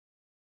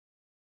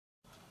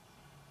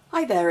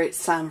Hi there, it's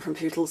Sam from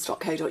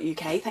poodles.co.uk.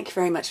 Thank you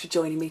very much for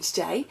joining me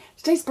today.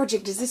 Today's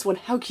project is this one.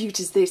 How cute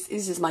is this?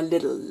 This is my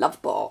little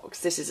love box.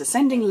 This is a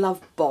Sending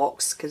Love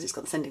box because it's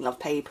got the Sending Love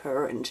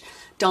paper and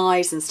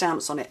dies and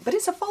stamps on it, but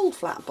it's a fold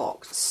flat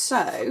box.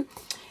 So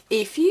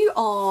if you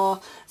are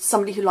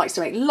somebody who likes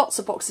to make lots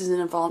of boxes in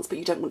advance but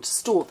you don't want to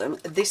store them,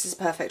 this is a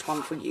perfect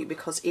one for you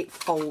because it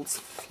folds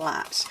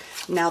flat.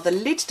 Now the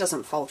lid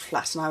doesn't fold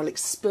flat, and I will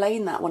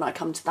explain that when I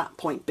come to that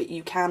point, but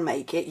you can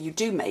make it, you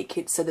do make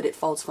it so that it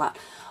folds flat.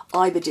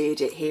 I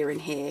did it here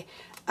and here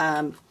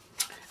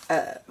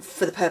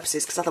for the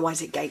purposes, because otherwise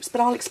it gapes,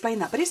 but I'll explain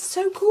that. But it's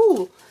so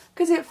cool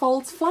because it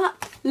folds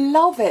flat.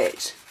 Love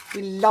it.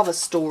 We love a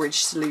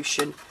storage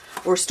solution,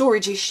 or a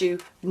storage issue,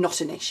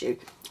 not an issue.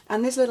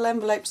 And this little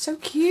envelope, so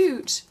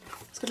cute.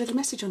 It's got a little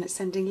message on it,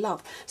 Sending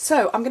Love.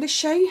 So I'm going to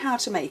show you how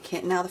to make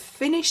it. Now the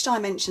finished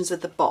dimensions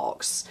of the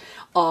box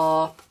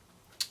are,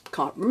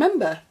 can't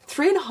remember,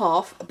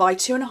 3.5 by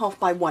 2.5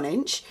 by 1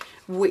 inch,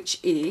 which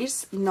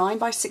is 9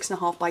 by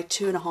 6.5 by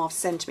 2.5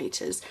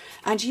 centimetres.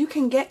 And you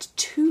can get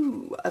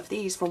 2 of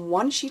these from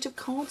one sheet of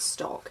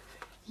cardstock.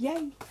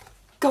 Yay!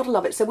 Gotta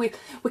love it. So we're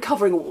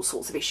covering all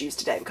sorts of issues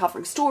today. We're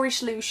covering storage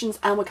solutions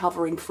and we're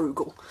covering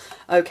frugal.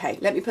 Okay,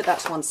 let me put that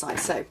to one side.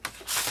 So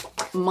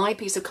my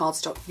piece of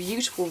cardstock,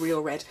 beautiful real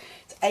red.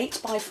 It's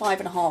 8 by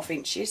 5.5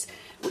 inches,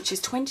 which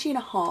is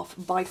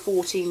 20.5 by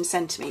 14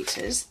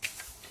 centimetres.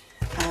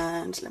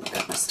 And let me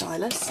grab my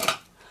stylus.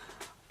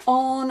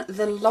 On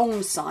the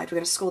long side, we're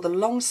going to score the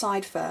long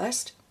side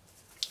first.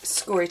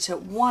 Score it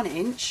at 1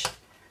 inch,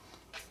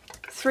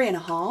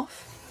 3.5,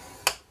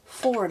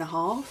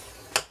 4.5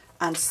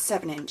 and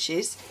 7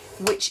 inches,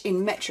 which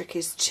in metric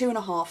is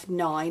 2.5,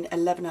 9,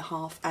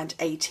 11.5 and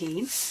 18.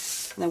 And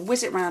then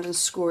whiz it round and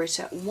score it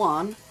at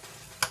 1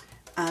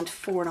 and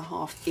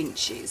 4.5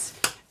 inches,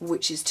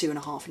 which is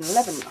 2.5 and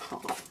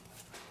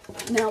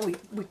 11.5. Now we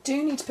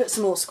do need to put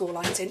some more score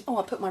lines in. Oh,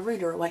 I put my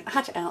ruler away. I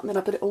had it out and then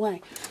I put it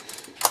away.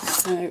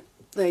 So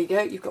there you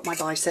go, you've got my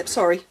bicep,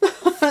 sorry,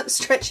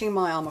 stretching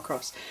my arm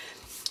across.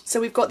 So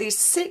we've got these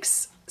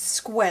 6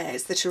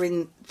 squares that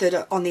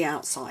are on the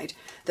outside,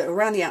 that are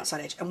around the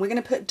outside edge, and we're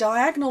going to put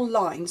diagonal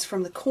lines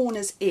from the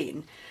corners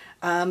in,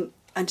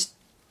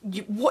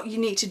 what you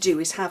need to do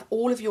is have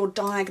all of your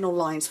diagonal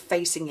lines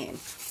facing in.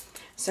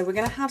 So we're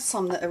going to have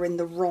some that are in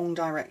the wrong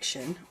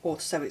direction, or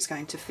so it's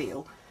going to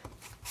feel.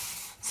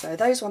 So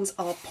those ones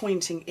are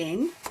pointing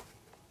in.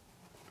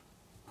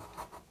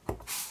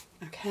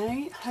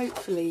 Okay,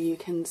 hopefully you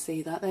can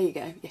see that. There you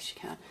go. Yes, you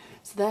can.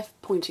 So they're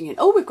pointing in.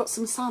 Oh, we've got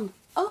some sun.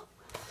 Oh,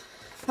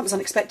 that was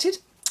unexpected.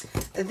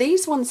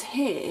 These ones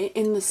here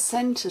in the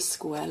centre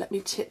square, let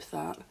me tip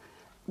that.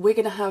 We're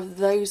going to have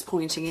those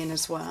pointing in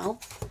as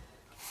well.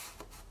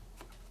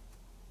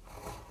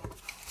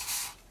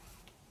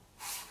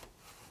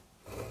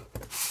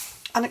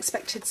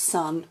 Unexpected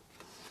sun.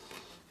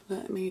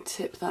 Let me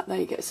tip that. There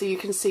you go. So you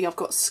can see I've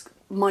got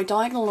my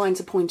diagonal lines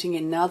are pointing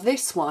in. Now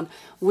this one,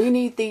 we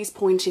need these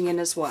pointing in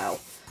as well.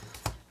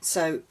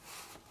 So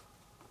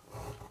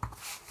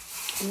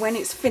when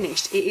it's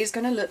finished, it is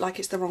going to look like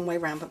it's the wrong way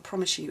around, but I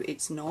promise you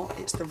it's not.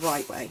 It's the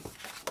right way.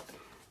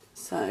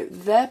 So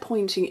they're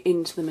pointing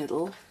into the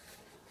middle.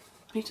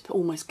 I need to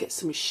almost get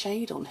some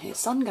shade on here.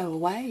 Sun, go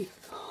away.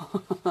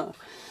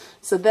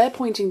 So they're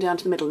pointing down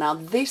to the middle. Now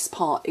this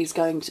part is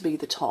going to be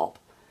the top.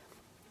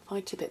 If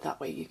I tip it that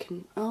way, you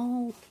can...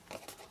 Oh,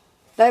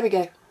 there we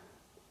go.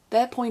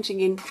 They're pointing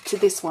in to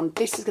this one.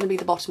 This is going to be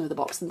the bottom of the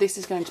box, and this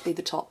is going to be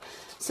the top.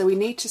 So we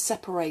need to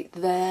separate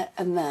there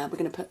and there. We're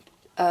going to put,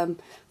 I'm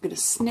going to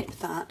snip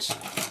that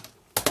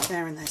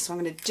there and there. So I'm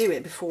going to do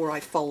it before I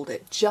fold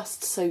it,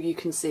 just so you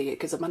can see it,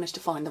 because I've managed to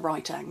find the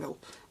right angle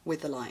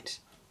with the light.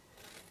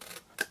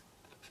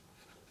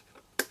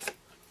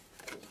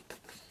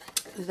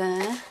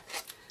 There,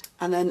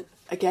 and then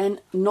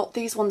again, not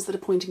these ones that are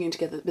pointing in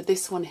together, but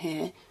this one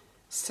here.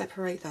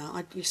 Separate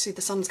that. You see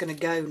the sun's going to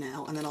go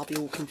now and then I'll be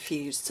all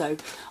confused. So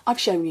I've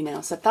shown you now.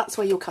 So that's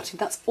where you're cutting.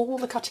 That's all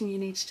the cutting you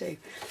need to do.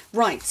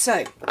 Right,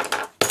 so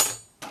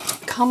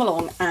come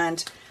along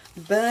and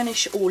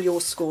burnish all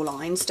your score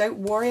lines. Don't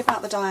worry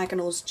about the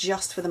diagonals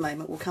just for the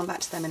moment. We'll come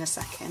back to them in a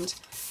second.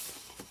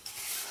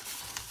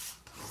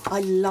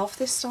 I love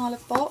this style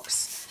of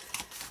box.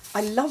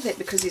 I love it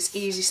because it's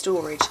easy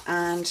storage,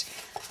 and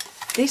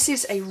this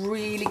is a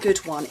really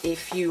good one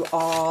if you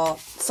are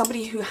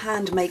somebody who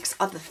hand makes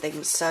other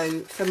things.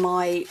 So for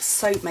my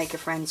soap maker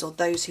friends or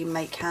those who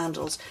make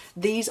candles,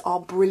 these are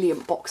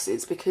brilliant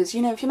boxes because,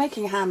 you know, if you're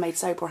making a handmade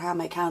soap or a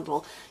handmade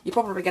candle, you're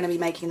probably going to be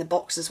making the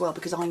box as well,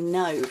 because I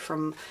know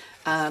from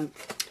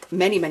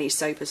many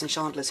soapers and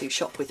chandlers who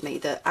shop with me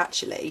that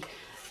actually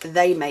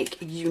they make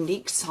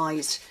unique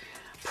sized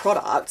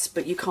products,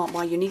 but you can't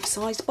buy unique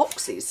sized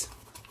boxes.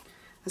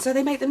 And so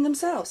they make them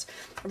themselves.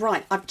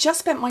 Right, I've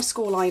just bent my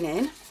score line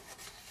in,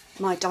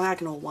 my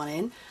diagonal one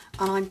in,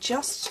 and I'm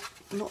just,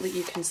 not that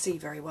you can see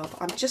very well,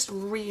 but I'm just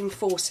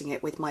reinforcing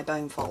it with my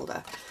bone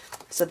folder.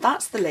 So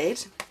that's the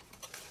lid.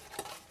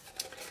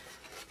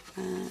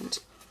 And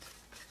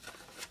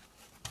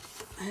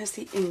there's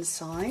the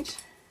inside.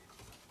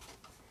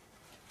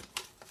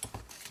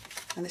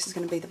 And this is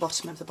going to be the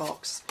bottom of the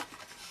box.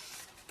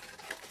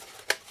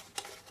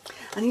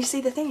 And you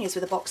see, the thing is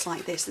with a box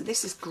like this, that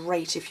this is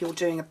great if you're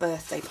doing a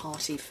birthday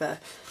party for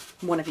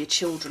one of your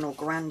children or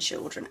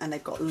grandchildren and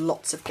they've got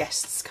lots of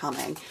guests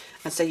coming,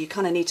 and so you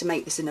kind of need to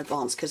make this in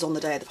advance, because on the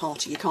day of the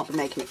party you can't be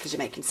making it because you're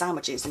making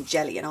sandwiches and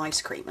jelly and ice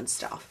cream and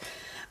stuff.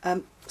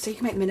 So you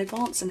can make them in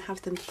advance and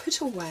have them put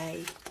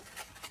away.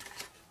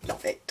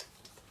 Love it.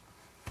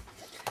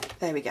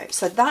 There we go.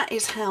 So that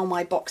is how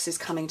my box is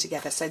coming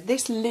together. So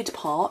this lid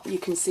part you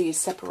can see is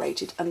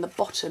separated, and the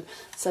bottom,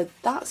 so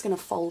that's going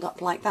to fold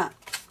up like that.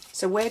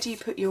 So where do you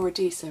put your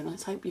adhesive?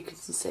 Let's hope you can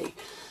see.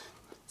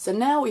 So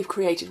now we've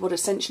created what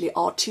essentially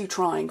are two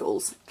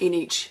triangles in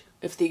each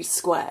of these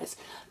squares.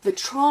 The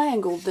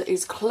triangle that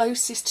is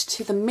closest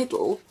to the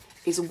middle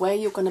is where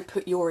you're going to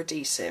put your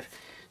adhesive.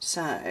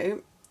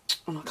 So,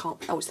 oh, I can't,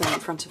 oh, it's there in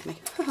front of me.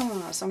 So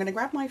I'm going to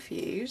grab my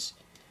fuse.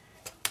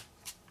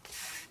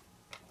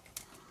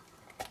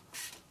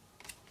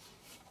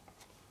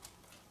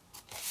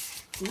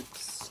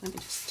 Oops, let me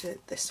just do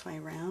it this way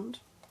round.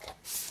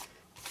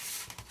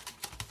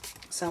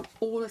 So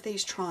all of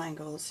these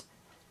triangles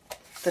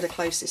that are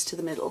closest to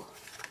the middle.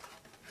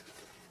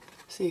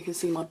 So you can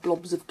see my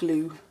blobs of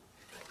glue.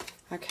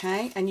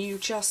 Okay, and you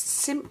just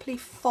simply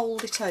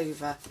fold it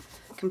over,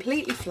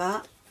 completely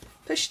flat,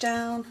 push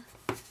down,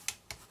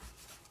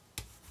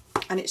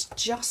 and it's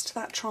just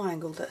that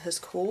triangle that has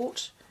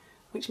caught,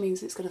 which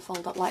means it's going to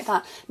fold up like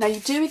that. Now you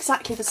do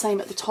exactly the same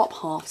at the top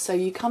half, so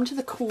you come to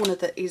the corner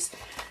that is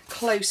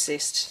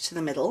closest to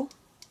the middle,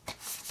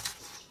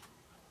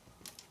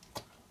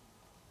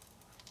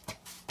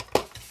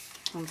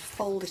 and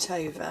fold it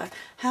over.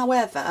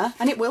 However,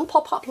 and it will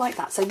pop up like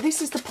that, so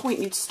this is the point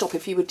you'd stop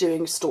if you were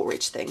doing a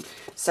storage thing.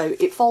 So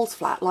it folds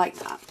flat like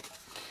that.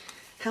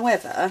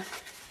 However,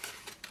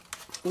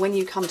 when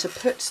you come to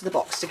put the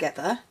box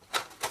together,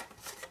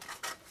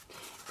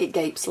 it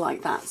gapes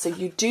like that. So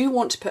you do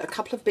want to put a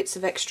couple of bits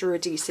of extra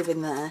adhesive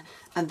in there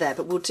and there,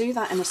 but we'll do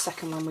that in a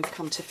second when we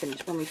come to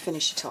finish, when we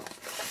finish it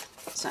off.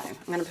 So I'm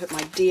going to put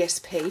my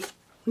DSP,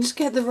 just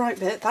get the right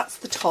bit, that's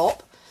the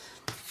top.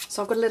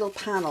 So I've got a little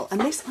panel,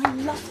 and this, I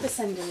love the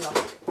Sending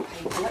Love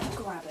paper. Let me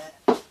grab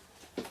it.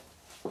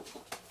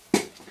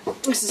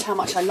 This is how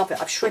much I love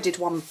it. I've shredded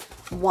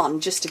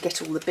one just to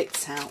get all the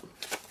bits out.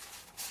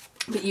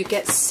 But you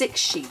get 6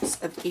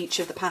 sheets of each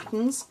of the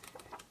patterns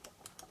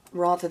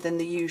rather than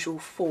the usual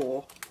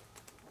 4.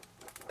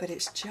 But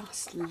it's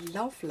just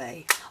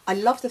lovely. I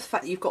love the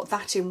fact that you've got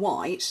that in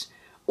white,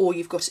 or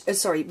you've got,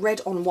 sorry, red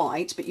on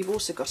white, but you've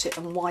also got it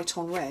in white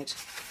on red.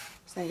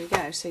 So there you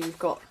go. So you've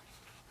got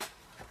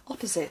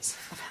opposites.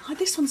 Oh,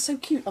 this one's so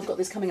cute. I've got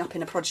this coming up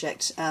in a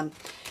project,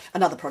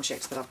 another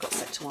project that I've got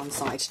set to one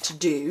side to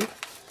do.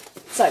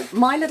 So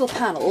my little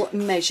panel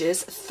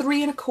measures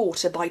 3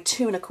 1/4 by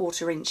 2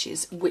 1/4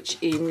 inches, which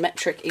in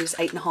metric is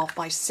 8.5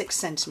 by 6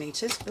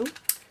 centimetres. Ooh.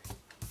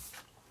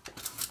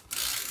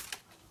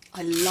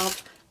 I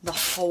love the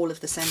whole of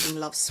the Sending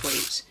Love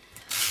suite.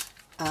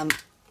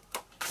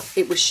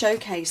 It was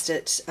showcased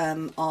at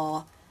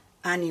our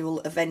annual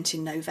event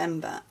in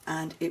November,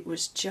 and it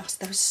was just,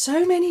 there were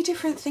so many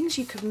different things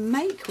you could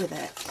make with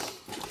it.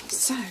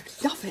 So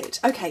love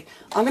it. Okay,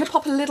 I'm going to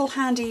pop a little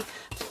handy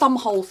thumb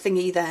hole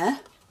thingy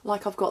there,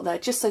 like I've got there,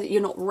 just so that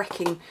you're not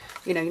wrecking,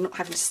 you know, you're not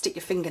having to stick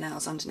your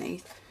fingernails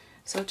underneath.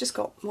 So I've just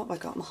got, what have I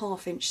got? My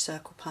 1/2 inch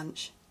circle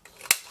punch.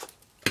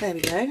 There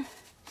we go.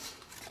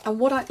 And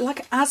what I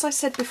like, as I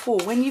said before,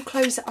 when you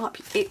close it up,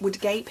 it would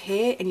gape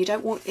here, and you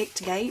don't want it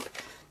to gape.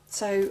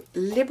 So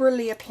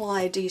liberally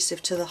apply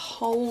adhesive to the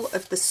whole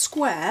of the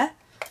square,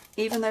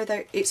 even though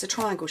it's a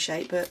triangle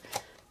shape, but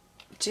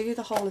do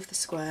the whole of the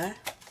square.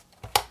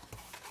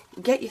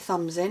 Get your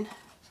thumbs in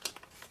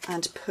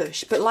and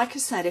push. But like I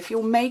said, if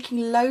you're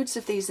making loads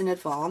of these in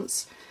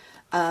advance,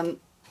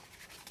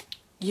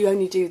 you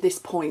only do this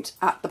point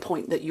at the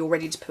point that you're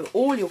ready to put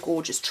all your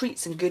gorgeous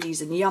treats and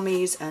goodies and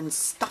yummies and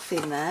stuff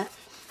in there.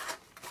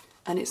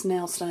 And it's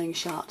now staying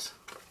shut.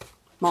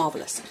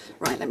 Marvellous.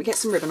 Right, let me get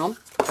some ribbon on.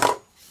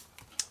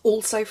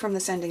 Also from the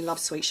Sending Love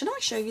suite. Should I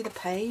show you the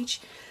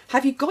page?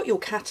 Have you got your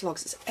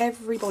catalogues? Has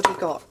everybody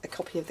got a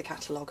copy of the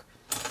catalogue?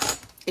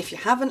 If you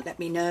haven't, let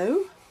me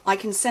know. I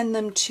can send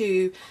them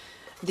to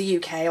the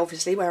UK,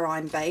 obviously, where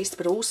I'm based,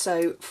 but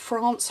also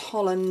France,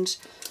 Holland,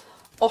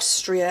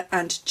 Austria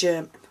and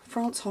Germany.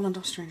 France, Holland,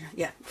 Austria,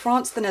 yeah.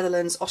 France, the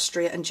Netherlands,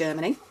 Austria and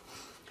Germany.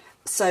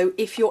 So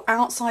if you're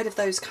outside of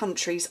those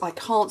countries, I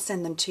can't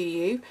send them to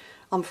you,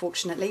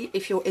 unfortunately.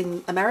 If you're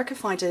in America,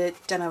 find a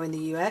demo in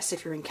the US.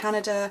 If you're in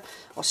Canada,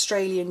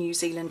 Australia, New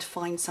Zealand,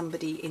 find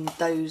somebody in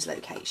those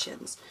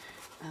locations.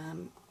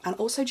 And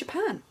also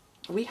Japan.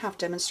 We have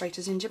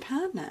demonstrators in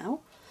Japan now.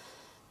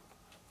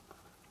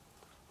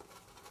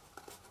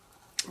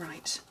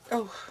 Right.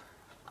 Oh.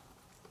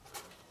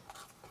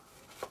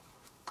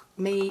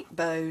 Me,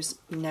 bows,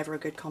 never a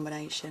good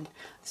combination.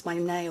 It's my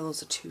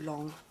nails are too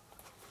long.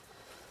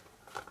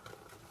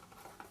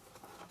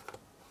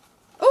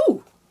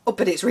 Oh,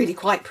 but it's really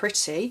quite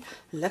pretty.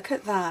 Look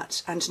at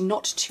that, and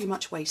not too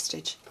much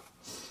wastage.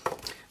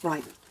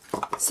 Right,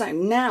 so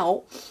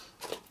now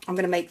I'm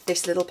going to make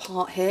this little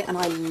part here, and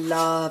I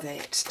love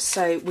it.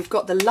 So we've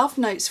got the Love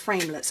Notes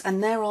framelets,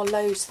 and there are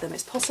loads of them.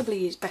 It's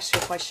possibly better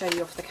if I show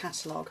you off the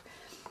catalogue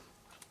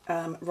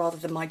rather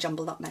than my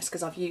jumbled up mess,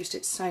 because I've used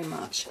it so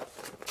much.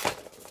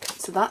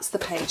 So that's the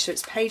page. So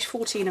it's page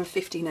 14 and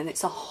 15, and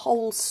it's a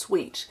whole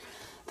suite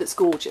that's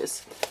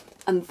gorgeous.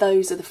 And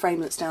those are the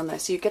framelets down there.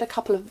 So you get a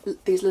couple of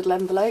these little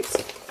envelopes,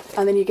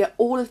 and then you get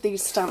all of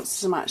these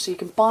stamps to match. So you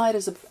can buy it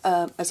as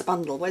a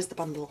bundle. Where's the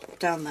bundle?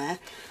 Down there.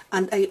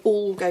 And they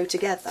all go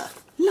together.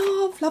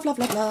 Love, love, love,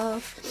 love,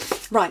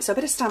 love. Right, so I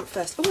better stamp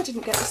first. Oh, I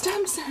didn't get the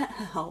stamps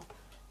out.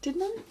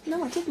 Didn't I?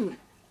 No, I didn't.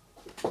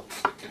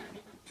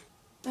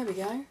 There we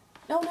go.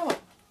 Oh, no,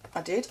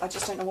 I did. I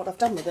just don't know what I've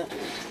done with it.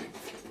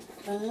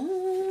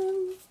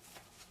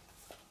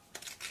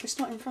 It's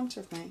not in front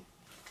of me.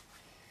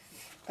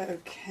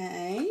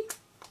 Okay.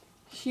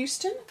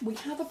 Houston, we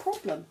have a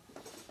problem.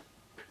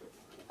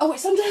 Oh,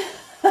 it's under...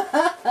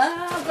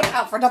 I've got it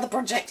out for another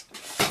project.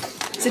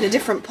 It's in a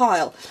different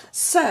pile.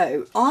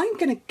 So I'm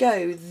going to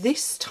go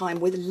this time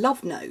with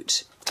Love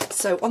Note.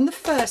 So on the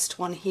first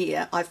one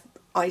here,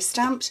 I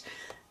stamped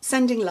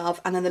Sending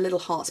Love and then the little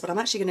hearts, but I'm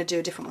actually going to do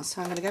a different one.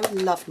 So I'm going to go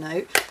with Love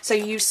Note. So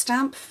you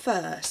stamp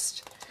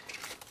first.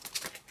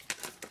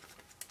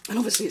 And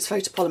obviously it's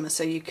photopolymer,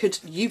 so you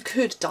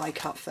could die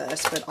cut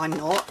first, but I'm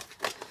not.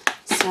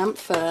 Stamp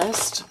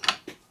first.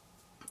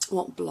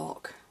 What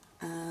block?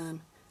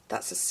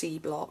 That's a C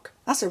block.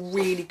 That's a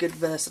really good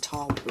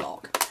versatile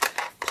block.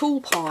 Pool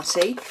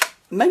Party.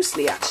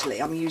 Mostly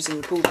actually I'm using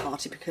the Pool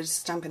Party because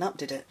Stampin' Up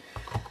did it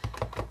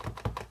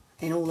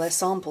in all their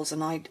samples,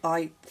 and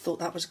I thought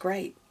that was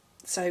great.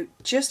 So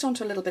just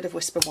onto a little bit of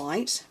Whisper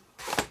White.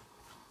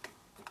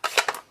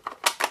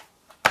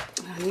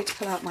 I need to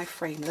pull out my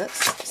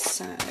framelets,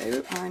 so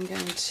I'm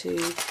going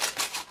to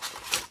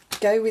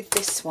go with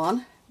this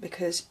one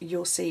because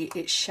you'll see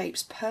it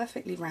shapes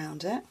perfectly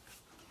round it,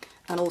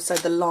 and also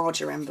the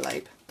larger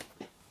envelope.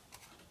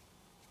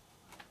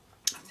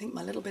 I think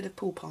my little bit of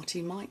Pool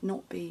Party might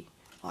not be...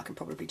 I can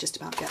probably just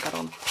about get that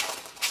on.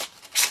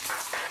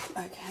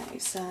 Okay,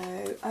 so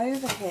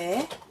over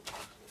here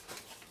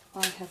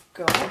I have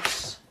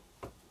got,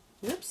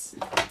 whoops,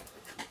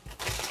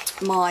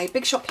 my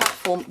Big Shot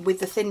platform with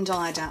the thin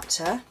die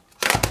adapter.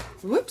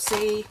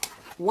 Whoopsie,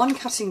 one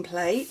cutting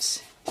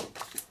plate.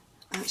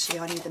 Actually,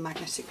 I need the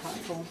magnetic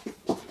platform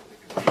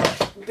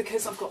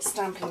because I've got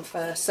stamping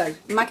first. So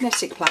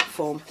magnetic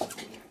platform,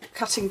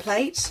 cutting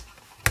plate,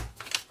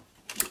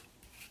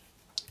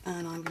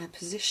 and I'm going to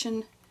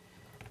position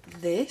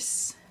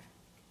this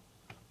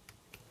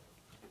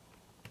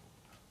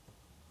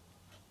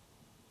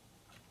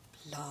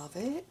love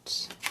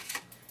it,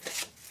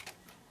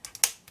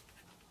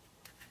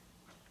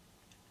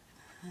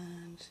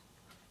 and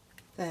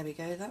there we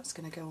go, that's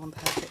going to go on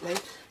perfectly.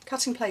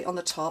 Cutting plate on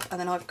the top, and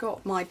then I've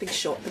got my Big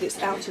Shot, but it's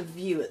out of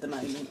view at the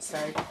moment, so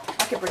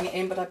I could bring it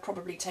in, but I'd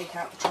probably take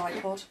out the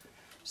tripod,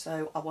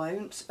 so I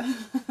won't.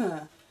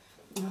 Oh,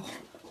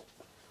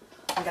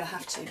 I'm going to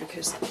have to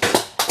because,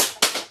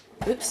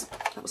 oops,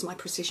 that was my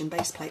precision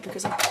base plate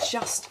because I've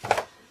just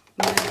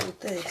nailed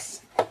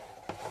this.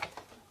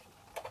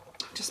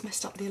 I've just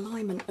messed up the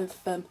alignment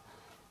of the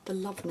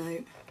Love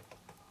Note.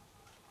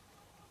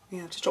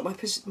 Yeah, I've just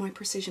dropped my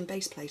precision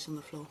base plate on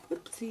the floor.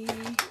 Whoopsie.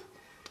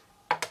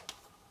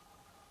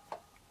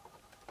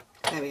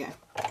 There we go.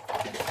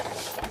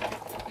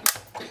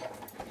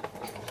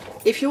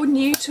 If you're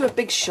new to a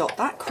Big Shot,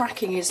 that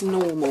cracking is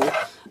normal.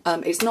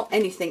 It's not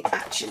anything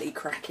actually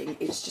cracking,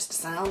 it's just a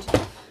sound.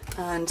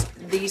 And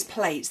these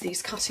plates,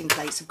 these cutting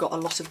plates, have got a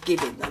lot of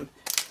give in them.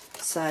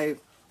 So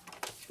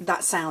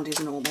that sound is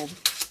normal.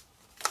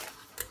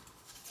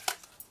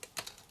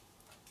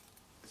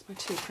 There's my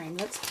two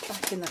framelets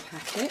back in the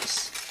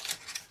packet.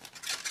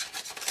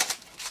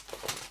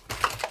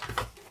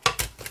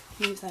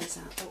 Move those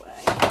out the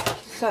way.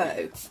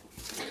 So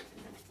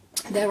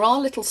there are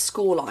little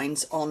score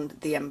lines on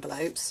the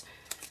envelopes.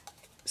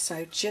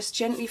 So just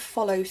gently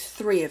follow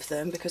 3 of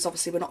them because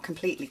obviously we're not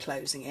completely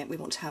closing it. We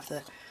want to have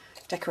the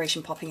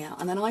decoration popping out.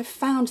 And then I've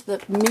found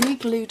that mini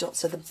glue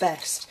dots are the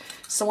best.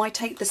 So I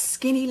take the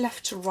skinny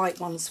left to right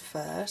ones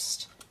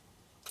first.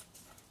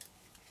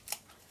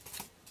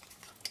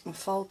 I'll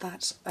fold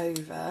that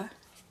over.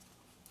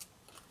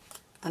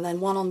 And then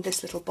one on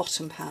this little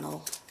bottom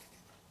panel.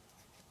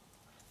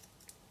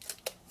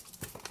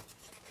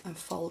 And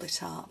fold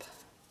it up.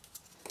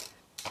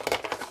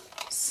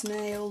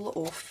 Snail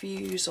or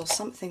fuse or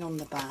something on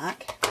the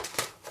back.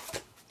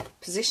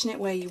 Position it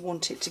where you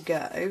want it to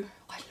go.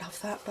 I love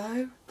that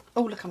bow.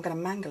 Oh look, I'm going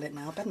to mangle it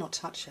now. I better not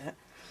touch it.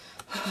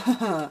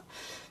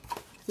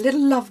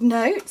 Little love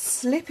note,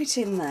 slip it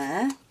in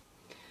there.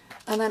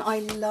 And then I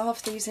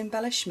love these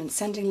embellishments,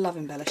 sending love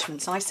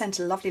embellishments. I sent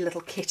a lovely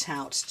little kit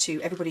out to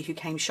everybody who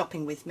came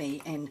shopping with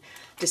me in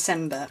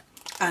December.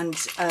 And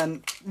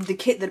the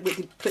kit that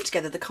we put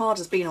together, the card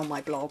has been on my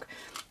blog,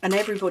 and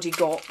everybody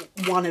got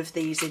one of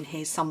these in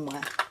here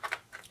somewhere.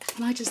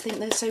 And I just think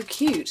they're so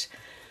cute.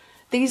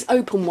 These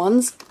open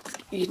ones,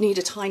 you need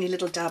a tiny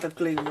little dab of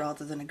glue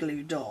rather than a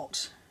glue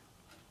dot.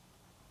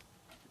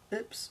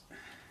 Oops.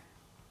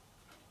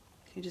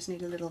 You just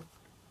need a little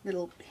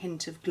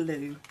hint of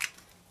glue.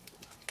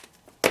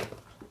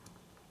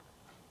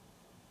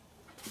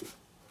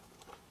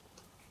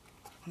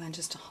 And then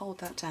just to hold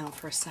that down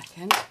for a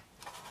second.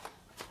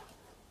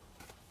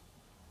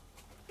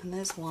 And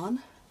there's one,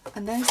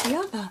 and there's the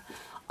other.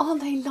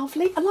 Aren't they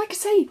lovely? And like I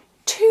say,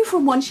 2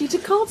 from 1 sheet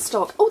of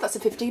cardstock. Oh, that's a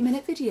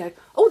 15-minute video.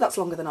 Oh, that's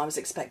longer than I was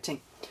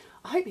expecting.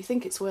 I hope you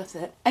think it's worth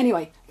it.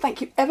 Anyway,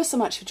 thank you ever so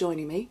much for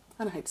joining me,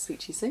 and I hope to speak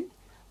to you soon.